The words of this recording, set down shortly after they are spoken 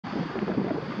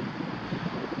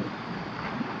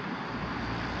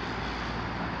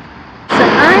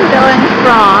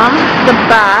the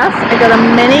bus. I got a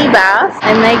mini bus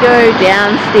and they go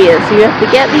downstairs. So you have to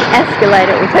get the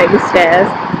escalator or take the stairs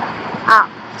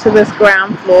up to this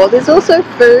ground floor. There's also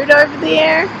food over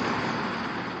there,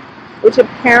 which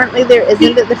apparently there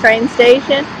isn't at the train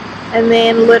station. And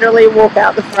then literally walk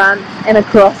out the front and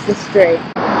across the street.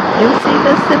 You'll see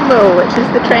the symbol, which is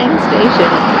the train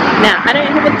station. Now, I don't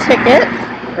have a ticket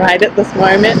right at this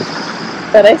moment,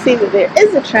 but I see that there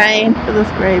is a train for this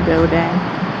grey building.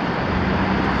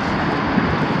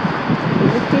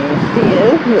 There's a few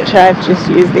stairs, which I've just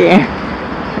used there,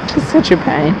 which is such a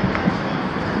pain.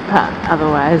 But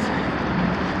otherwise,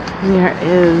 there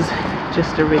is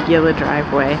just a regular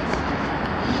driveway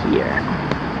here.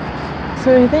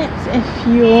 So that's if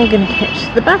you're going to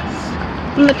catch the bus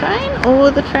from the train, or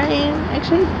the train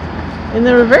actually in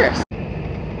the reverse.